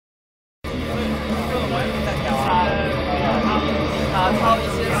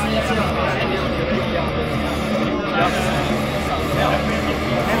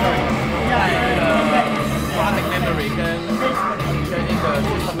graphic memory 跟那个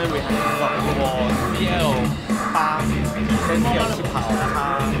system memory 还是我 DL8跟 DL7跑它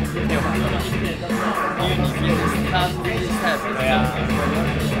没有办法，因为你它 test 对啊，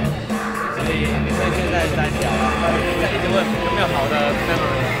所以现在在讲，在一直问有没有好的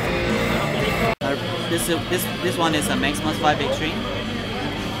memory。This one is a Maximus V Extreme,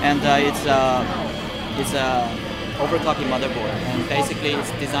 and it's a overclocking motherboard, and basically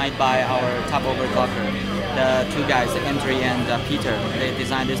it's designed by our top overclocker, the two guys, Andrew and Peter. They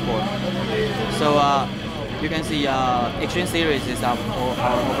designed this board. So you can see Extreme series is our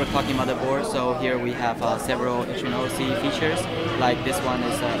overclocking motherboard. So here we have several Extreme OC features, like this one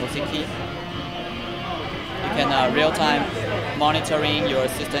is OC key. You can real-time monitoring your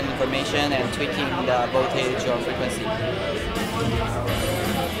system information and tweaking the voltage or frequency.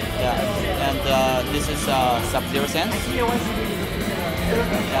 Yeah, and this is sub-zero sense.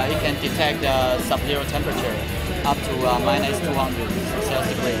 It can detect sub-zero temperature up to minus 200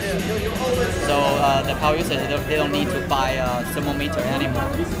 Celsius degrees. So the power users, they don't need to buy a thermometer anymore.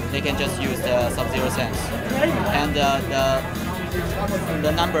 They can just use the sub-zero sense. And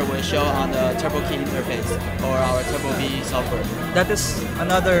the number will show on the Turbo Key interface or our Turbo B software. That is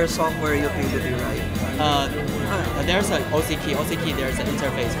another software utility, right? There's an OC key. OC key, there's an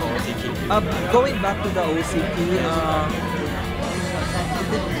interface for OC key. Going back to the OC key,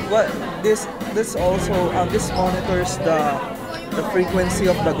 this also this monitors the frequency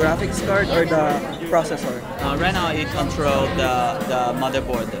of the graphics card or the processor. Right now it controls the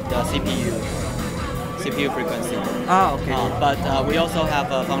motherboard, the CPU frequency. Okay. But we also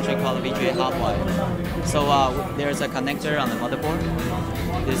have a function called VGA hardwire. So there's a connector on the motherboard.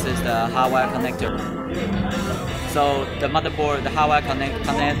 This is the hardwire connector. So the motherboard, the hardwire connect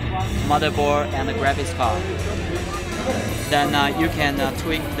motherboard and the graphics card. Then you can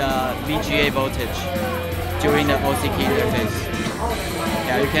tweak the VGA voltage during the OC key interface.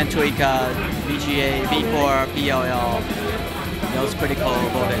 Yeah, you can tweak VGA, V4, PLL, those critical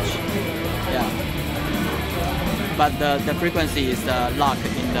voltage. Yeah. But the frequency is locked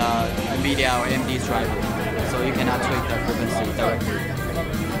in the NVIDIA or AMD driver, so you cannot tweak the frequency directly.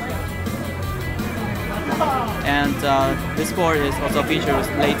 And this board is also features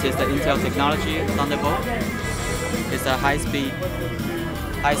latest Intel technology, Thunderbolt. It's a high-speed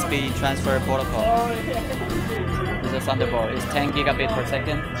transfer protocol. It's a Thunderbolt. It's 10 gigabit per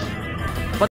second.